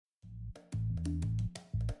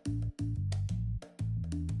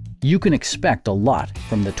You can expect a lot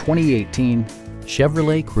from the 2018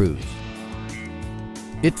 Chevrolet Cruze.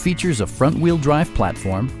 It features a front-wheel drive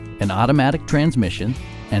platform, an automatic transmission,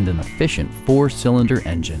 and an efficient 4-cylinder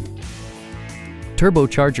engine.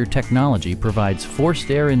 Turbocharger technology provides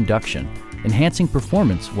forced air induction, enhancing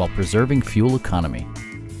performance while preserving fuel economy.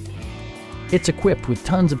 It's equipped with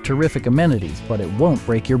tons of terrific amenities, but it won't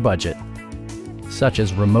break your budget, such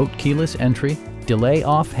as remote keyless entry,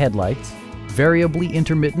 delay-off headlights, variably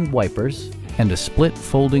intermittent wipers, and a split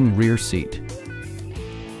folding rear seat.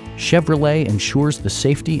 Chevrolet ensures the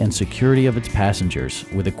safety and security of its passengers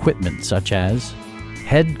with equipment such as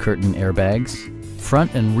head curtain airbags,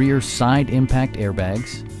 front and rear side impact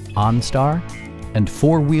airbags, OnStar, and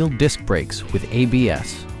 4-wheel disc brakes with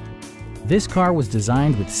ABS. This car was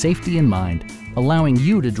designed with safety in mind, allowing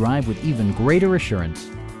you to drive with even greater assurance.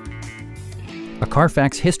 A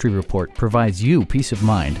Carfax history report provides you peace of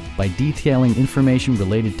mind by detailing information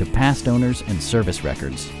related to past owners and service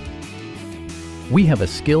records. We have a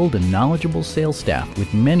skilled and knowledgeable sales staff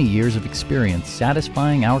with many years of experience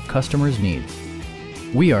satisfying our customers' needs.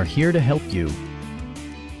 We are here to help you